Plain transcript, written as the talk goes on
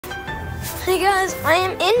Hey guys, I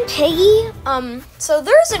am in Piggy. So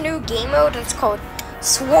there's a new game mode. It's called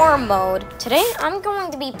Swarm Mode. Today I'm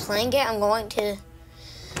going to be playing it.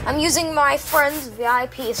 I'm using my friend's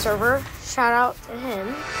VIP server. Shout out to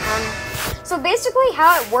him. So basically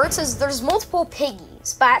how it works is there's multiple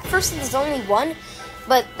piggies, but at first there's only one,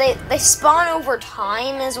 but they spawn over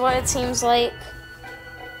time is what it seems like.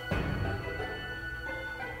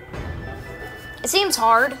 It seems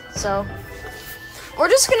hard, so we're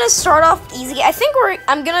just gonna start off easy. I think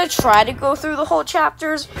I'm gonna try to go through the whole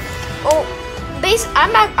chapters. Oh,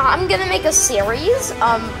 I'm gonna make a series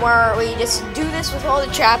where we just do this with all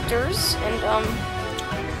the chapters, and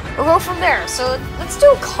we'll go from there. So let's do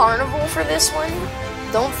a carnival for this one.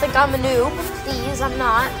 Don't think I'm a noob, please. I'm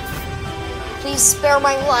not. Please spare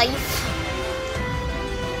my life.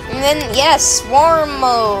 And then yes, swarm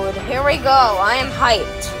mode. Here we go. I am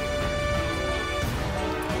hyped.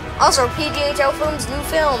 Also, PGHL Films' new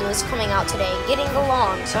film is coming out today, Getting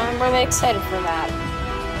Along, so I'm really excited for that.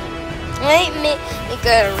 I might make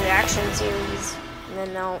a reaction series, and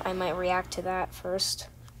then I might react to that first.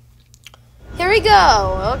 Here we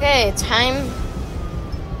go. Okay, time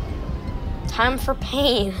for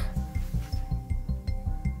pain.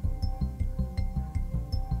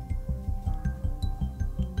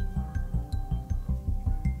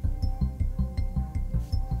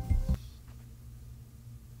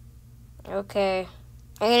 Okay,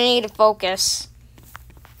 I'm gonna need to focus.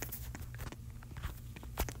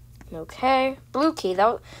 Okay, blue key.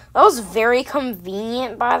 That was very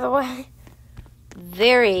convenient, by the way.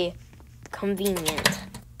 Very convenient.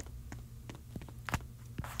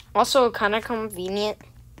 Also, kind of convenient.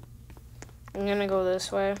 I'm gonna go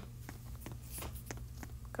this way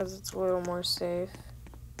because it's a little more safe.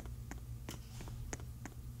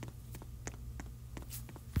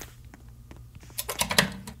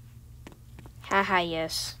 Haha,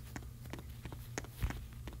 yes.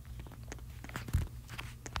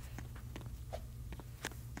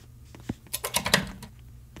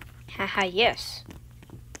 Haha, yes.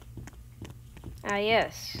 Ah,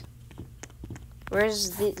 yes.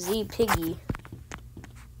 Where's the piggy?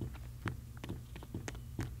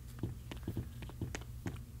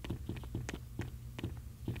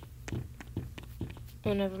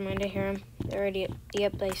 Oh, never mind, I hear him. They're already,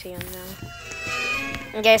 yep, I see him now.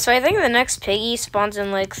 Okay, so I think the next piggy spawns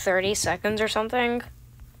in like 30 seconds or something.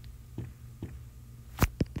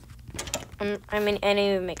 I need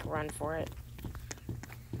to make a run for it.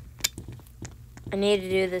 I need to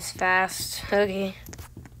do this fast. Okay.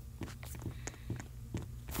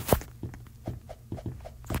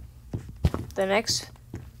 The next,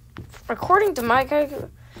 according to my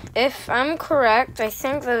calculation, if I'm correct, I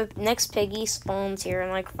think the next piggy spawns here in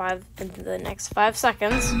like the next 5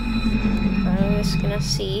 seconds. I'm just gonna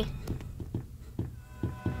see.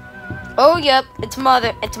 Oh, yep, it's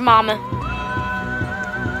mama. It's mama.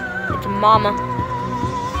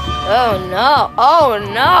 Oh no! Oh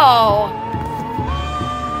no!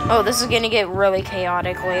 Oh, this is gonna get really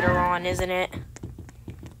chaotic later on, isn't it?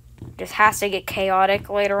 Just has to get chaotic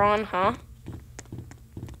later on, huh?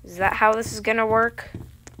 Is that how this is gonna work?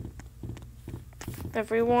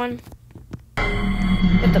 Everyone?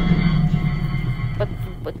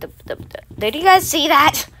 Did you guys see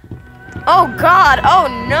that? Oh god! Oh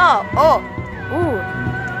no! Oh! Ooh!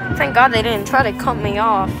 Thank God they didn't try to cut me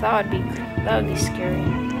off. That would be scary.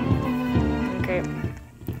 Okay.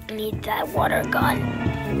 I need that water gun.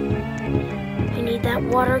 I need that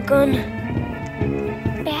water gun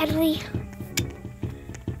badly.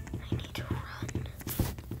 I need to run.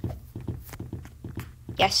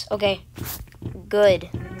 Yes. Okay. Good.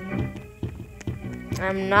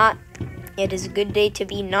 It is a good day to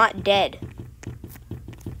be not dead.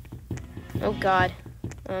 Oh god.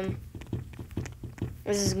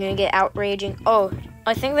 This is gonna get outraging. Oh,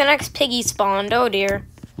 I think the next piggy spawned. Oh dear.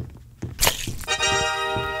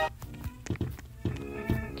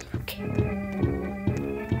 Okay.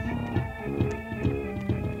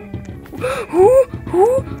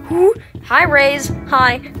 Who? Hi, Rays.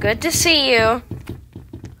 Hi. Good to see you.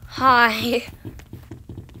 Hi.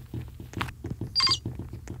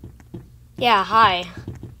 Yeah, hi.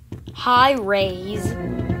 Hi, Rays.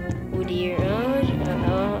 Oh dear.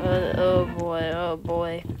 Oh boy. Oh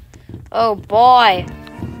boy. Oh boy.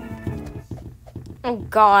 Oh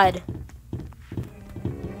god.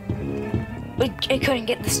 I couldn't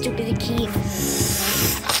get the stupid key.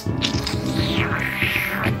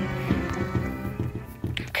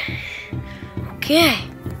 Okay.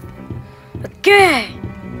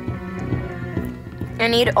 I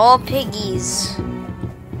need all piggies.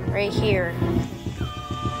 Right here.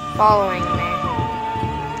 Following me.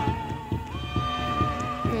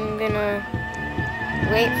 gonna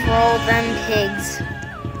wait for all them pigs.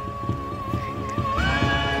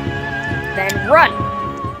 Then run!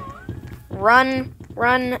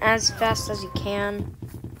 Run as fast as you can.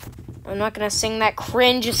 I'm not gonna sing that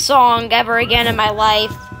cringe song ever again in my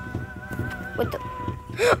life. What the?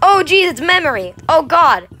 Oh, geez, it's memory. Oh,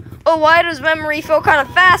 God. Oh, why does memory feel kind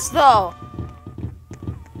of fast, though?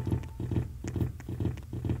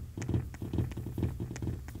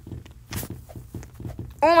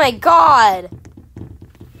 Oh, my God.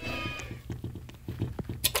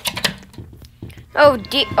 Oh,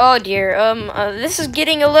 dear. This is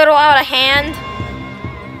getting a little out of hand.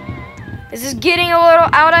 This is getting a little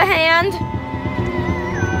out of hand.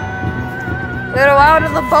 A little out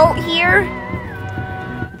of the boat here.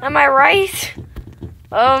 Am I right?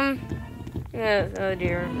 Yeah, oh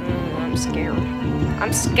dear. I'm scared.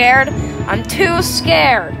 I'm scared. I'm too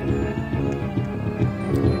scared.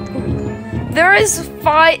 There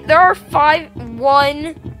are five.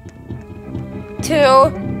 1,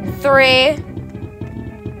 2, 3.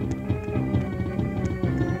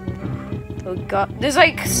 Oh God.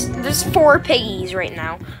 There's 4 piggies right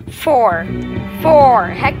now. 4.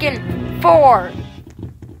 Heckin' 4.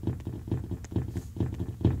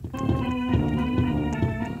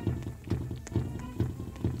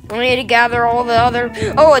 I need to gather all the other.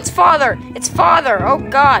 Oh, it's father! It's father! Oh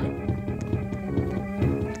God!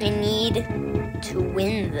 I need to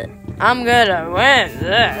win this. I'm gonna win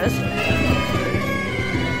this.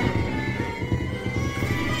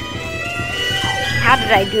 How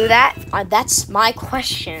did I do that? That's my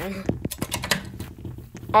question.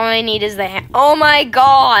 All I need is the hand. Oh my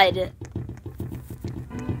God!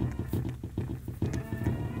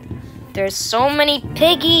 There's so many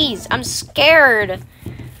piggies. I'm scared.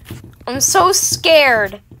 I'm so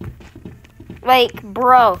scared. Like,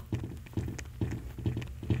 bro.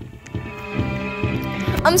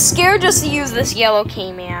 I'm scared just to use this yellow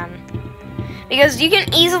K-Man. Because you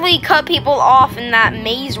can easily cut people off in that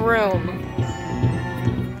maze room.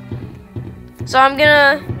 So I'm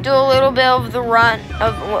gonna do a little bit of the run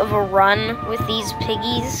of a run with these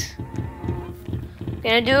piggies.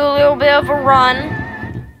 Gonna do a little bit of a run.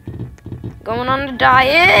 Going on a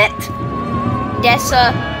diet.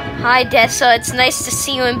 Dessa. Hi, Dessa. It's nice to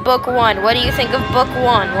see you in book 1. What do you think of book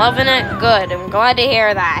 1? Loving it? Good. I'm glad to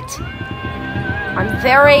hear that. I'm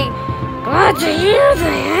very glad to hear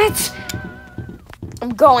that.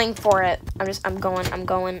 I'm going for it. I'm going.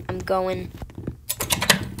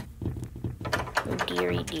 Oh,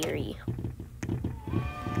 dearie.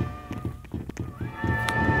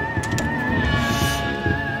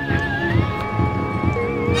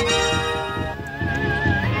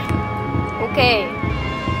 Okay.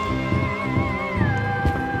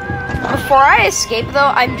 Before I escape, though,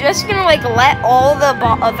 I'm just gonna, let all the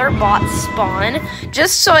other bots spawn,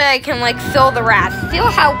 just so I can, feel the wrath. Feel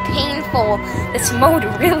how painful this mode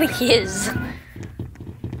really is.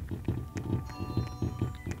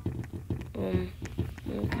 Okay.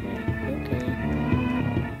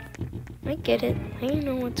 I get it. I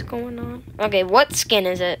know what's going on. Okay, what skin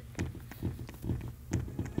is it?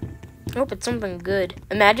 I hope it's something good.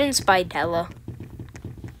 Imagine Spidella.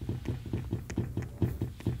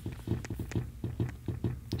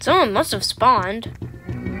 Someone must have spawned.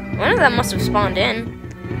 One of them must have spawned in.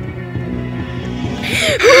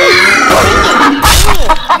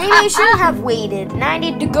 Maybe I shouldn't have waited. Now I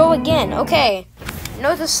need to go again. Okay.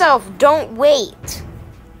 Note to self, don't wait.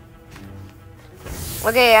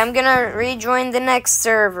 Okay, I'm gonna rejoin the next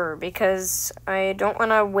server because I don't want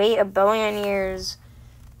to wait a billion years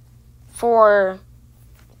for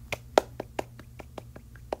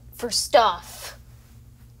stuff.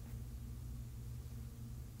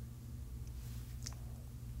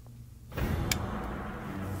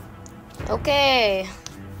 Okay.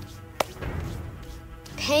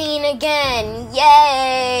 Pain again.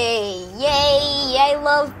 Yay! Yay! I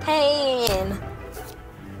love pain.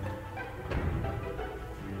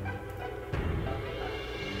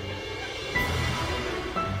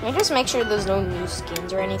 Can I just make sure there's no new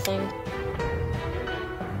skins or anything?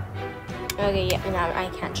 Okay, yeah, no, I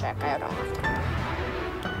can't check. I don't have to.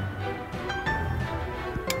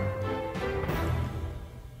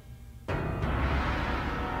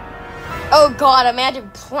 Oh God, imagine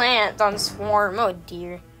plants on Swarm. Oh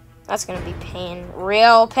dear. That's gonna be pain.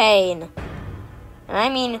 Real pain. And I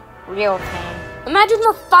mean real pain. Imagine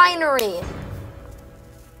refinery.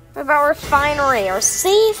 What about refinery? Our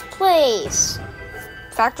safe place.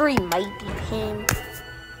 Factory might be pain.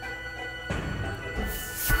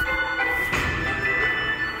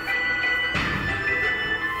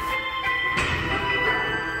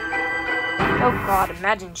 Oh God,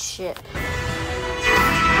 imagine shit.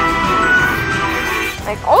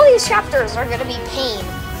 Like, all these chapters are gonna be pain.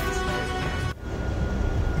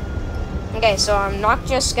 Okay, so I'm not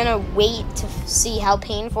just gonna wait to see how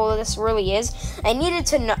painful this really is. I needed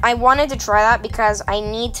to know, I wanted to try that because I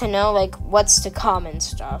need to know, like, what's to come and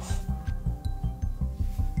stuff.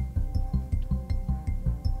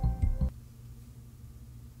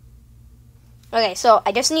 Okay, so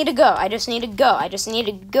I just need to go. I just need to go. I just need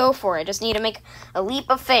to go for it. I just need to make a leap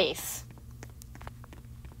of faith.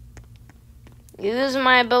 Use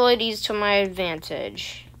my abilities to my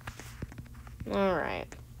advantage.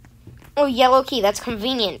 Alright. Oh, yellow key. That's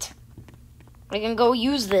convenient. I can go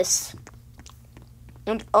use this.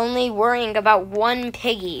 I'm only worrying about one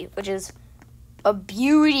piggy, which is a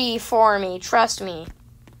beauty for me. Trust me.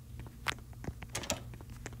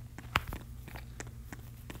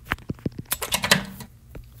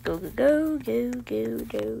 Go, go, go, go,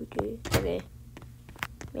 go, go. Okay.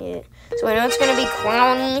 Yeah. So I know it's gonna be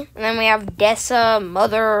Clowny, and then we have Dessa,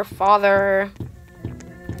 Mother, Father,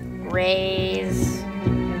 Rays,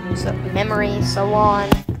 Memory, so on.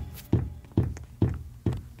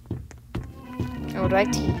 I would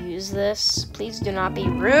like to use this. Please do not be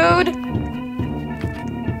rude.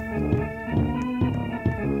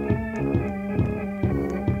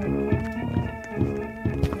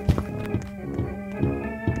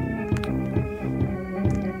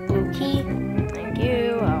 Blue key. Thank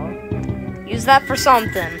you. I'll use that for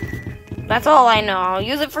something. That's all I know. I'll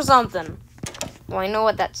use it for something. Well, I know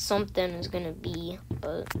what that something is gonna be,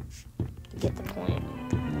 but you get the point.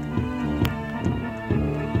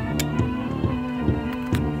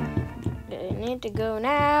 I need to go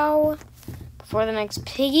now before the next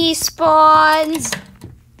piggy spawns.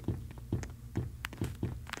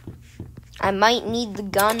 I might need the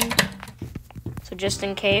gun, so just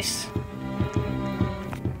in case,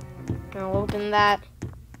 I'll open that.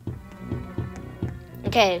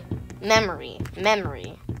 Okay, memory.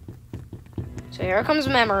 So here comes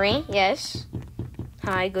Memory, yes.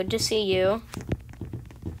 Hi, good to see you.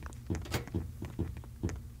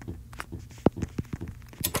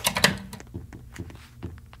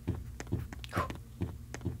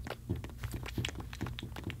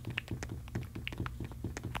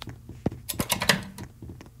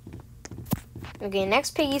 Okay,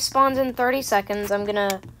 next piggy spawns in 30 seconds. I'm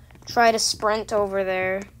gonna try to sprint over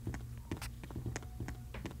there.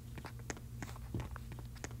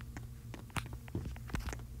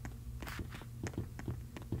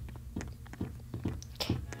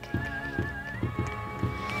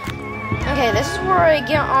 Okay, this is where I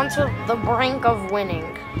get onto the brink of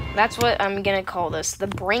winning. That's what I'm gonna call this, the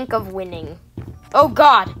brink of winning. Oh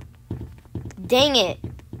God! Dang it!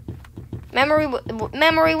 Memory,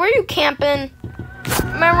 where you camping?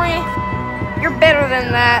 Memory, you're better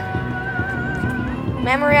than that.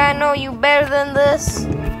 Memory, I know you better than this.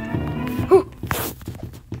 Whew.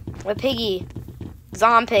 A piggy.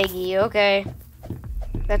 Zompiggy, okay.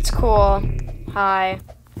 That's cool. Hi.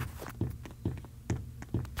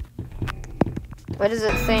 What does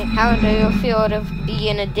it think? How do you feel to be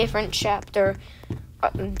in a different chapter?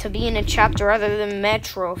 To be in a chapter other than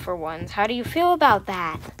Metro for once. How do you feel about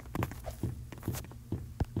that?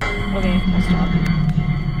 Okay, I'll stop.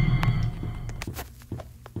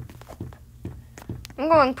 I'm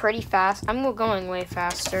going pretty fast. I'm going way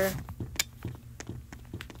faster.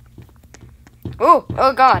 Oh,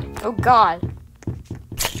 oh God. Oh God.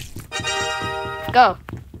 Go.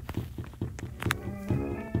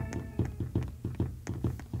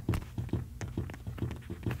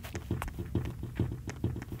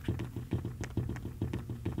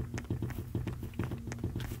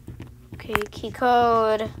 Okay, key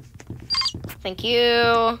code. Thank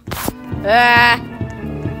you. Ah.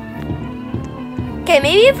 Okay,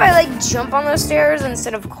 maybe if I like jump on those stairs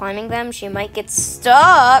instead of climbing them, she might get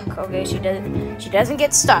stuck. Okay, she doesn't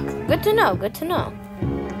get stuck. Good to know, good to know.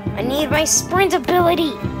 I need my sprint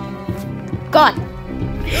ability. Gone.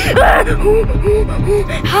 Ah!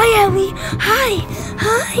 Hi, Ellie. Hi.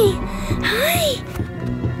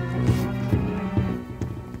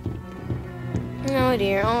 Oh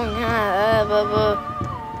dear. Oh God.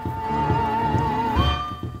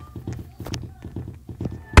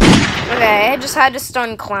 Okay, I just had to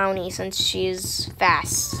stun Clowny since she's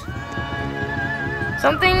fast.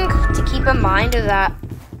 Something to keep in mind is that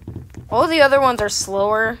all the other ones are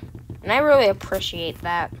slower, and I really appreciate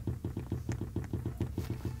that.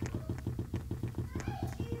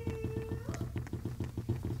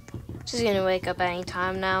 She's gonna wake up any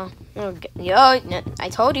time now. Oh, no, I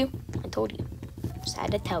told you. Just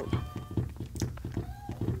had to tell you.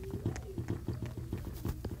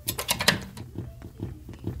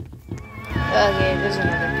 Okay, there's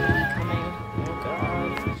another piggy coming. Oh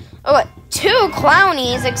God. Oh, what? 2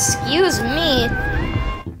 clownies, excuse me.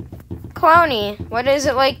 Clowny, what is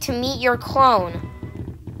it like to meet your clone?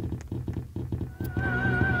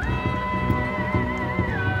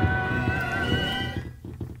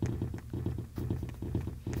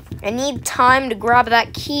 I need time to grab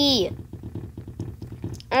that key.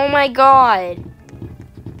 Oh my god.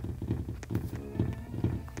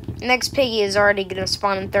 Next piggy is already gonna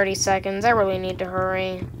spawn in 30 seconds. I really need to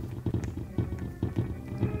hurry.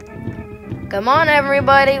 Come on,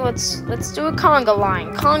 everybody. Let's do a conga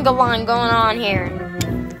line. Conga line going on here.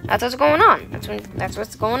 That's what's going on. That's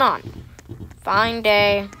what's going on. Fine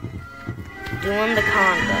day. Doing the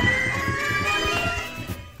conga.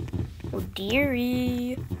 Oh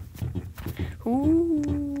dearie.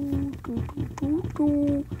 Ooh.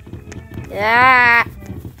 Ah.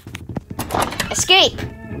 Escape.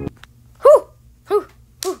 Whew. Whew.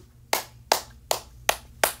 Whew.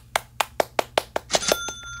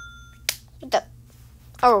 What the?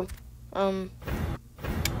 Oh.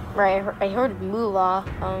 Right. I heard moolah.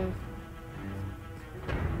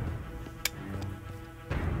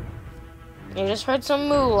 I just heard some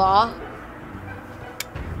moolah.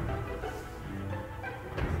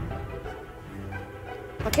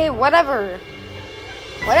 Okay, whatever.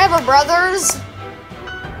 Whatever, brothers.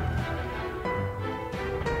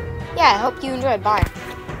 Yeah, I hope you enjoyed. Bye.